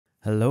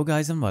Hello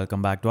guys and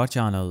welcome back to our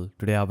channel.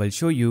 Today I will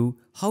show you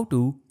how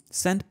to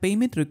send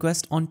payment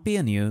request on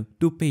Payoneer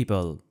to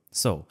PayPal.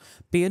 So,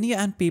 Payoneer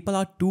and PayPal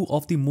are two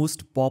of the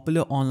most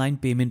popular online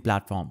payment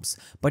platforms,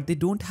 but they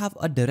don't have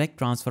a direct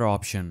transfer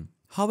option.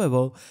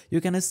 However,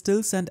 you can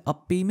still send a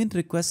payment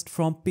request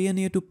from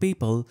Payoneer to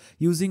PayPal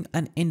using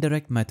an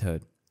indirect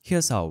method.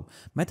 Here's how.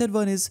 Method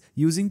 1 is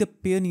using the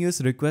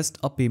Payoneer's request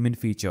a payment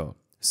feature.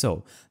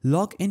 So,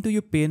 log into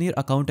your Payoneer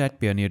account at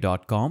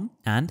payoneer.com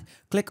and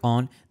click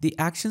on the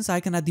actions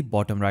icon at the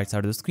bottom right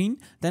side of the screen,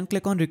 then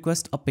click on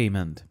request a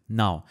payment.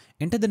 Now,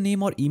 enter the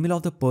name or email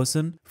of the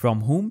person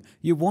from whom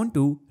you want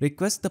to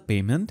request the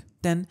payment,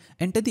 then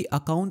enter the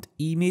account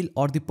email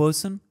or the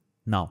person.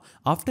 Now,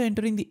 after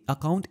entering the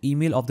account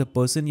email of the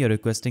person you're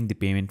requesting the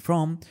payment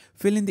from,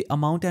 fill in the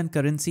amount and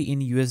currency in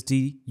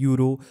USD,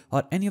 Euro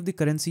or any of the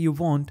currency you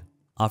want.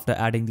 After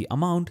adding the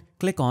amount,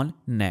 click on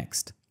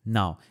Next.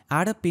 Now,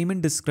 add a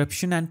payment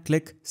description and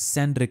click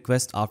Send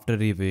Request after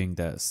reviewing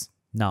this.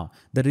 Now,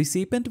 the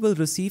recipient will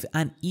receive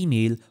an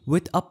email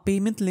with a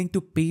payment link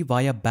to pay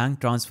via bank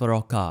transfer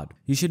or card.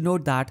 You should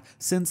note that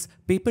since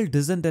PayPal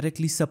doesn't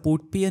directly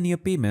support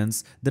Payoneer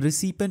payments, the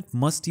recipient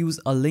must use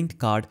a linked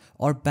card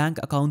or bank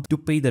account to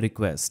pay the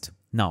request.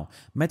 Now,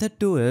 method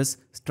 2 is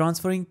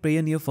transferring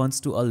Payoneer funds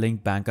to a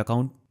linked bank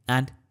account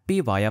and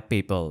pay via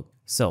PayPal.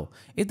 So,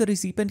 if the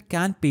recipient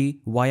can pay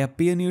via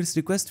Payoneer's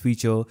request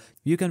feature,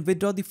 you can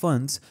withdraw the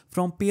funds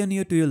from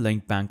Payoneer to your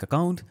linked bank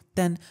account,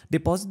 then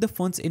deposit the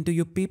funds into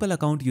your PayPal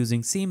account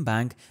using same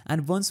bank,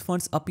 and once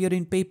funds appear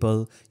in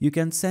PayPal, you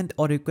can send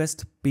or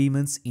request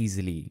payments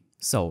easily.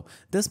 So,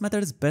 this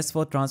method is best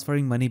for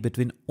transferring money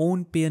between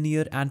own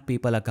Payoneer and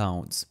PayPal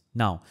accounts.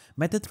 Now,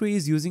 method 3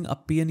 is using a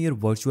Payoneer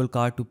virtual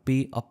card to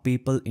pay a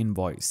PayPal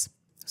invoice.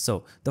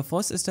 So, the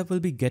first step will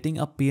be getting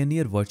a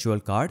Payoneer virtual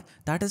card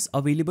that is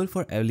available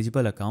for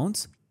eligible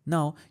accounts.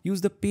 Now,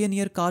 use the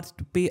Payoneer card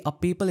to pay a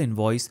PayPal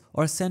invoice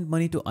or send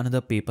money to another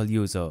PayPal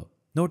user.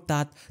 Note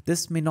that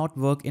this may not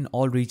work in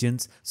all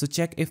regions, so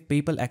check if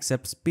PayPal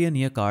accepts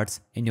Payoneer cards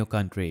in your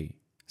country.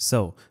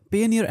 So,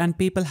 Payoneer and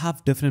PayPal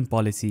have different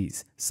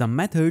policies. Some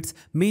methods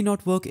may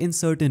not work in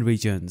certain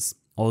regions.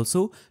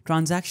 Also,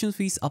 transaction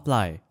fees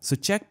apply, so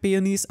check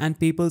Payoneer's and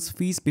PayPal's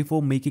fees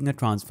before making a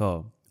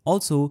transfer.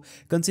 Also,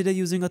 consider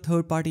using a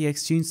third-party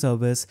exchange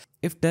service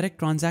if direct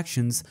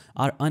transactions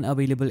are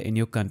unavailable in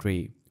your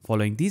country.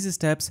 Following these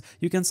steps,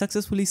 you can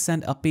successfully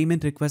send a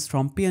payment request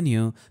from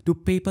Payoneer to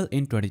PayPal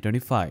in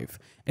 2025.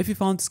 If you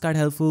found this guide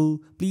helpful,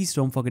 please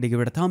don't forget to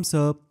give it a thumbs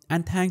up,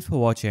 and thanks for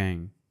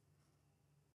watching.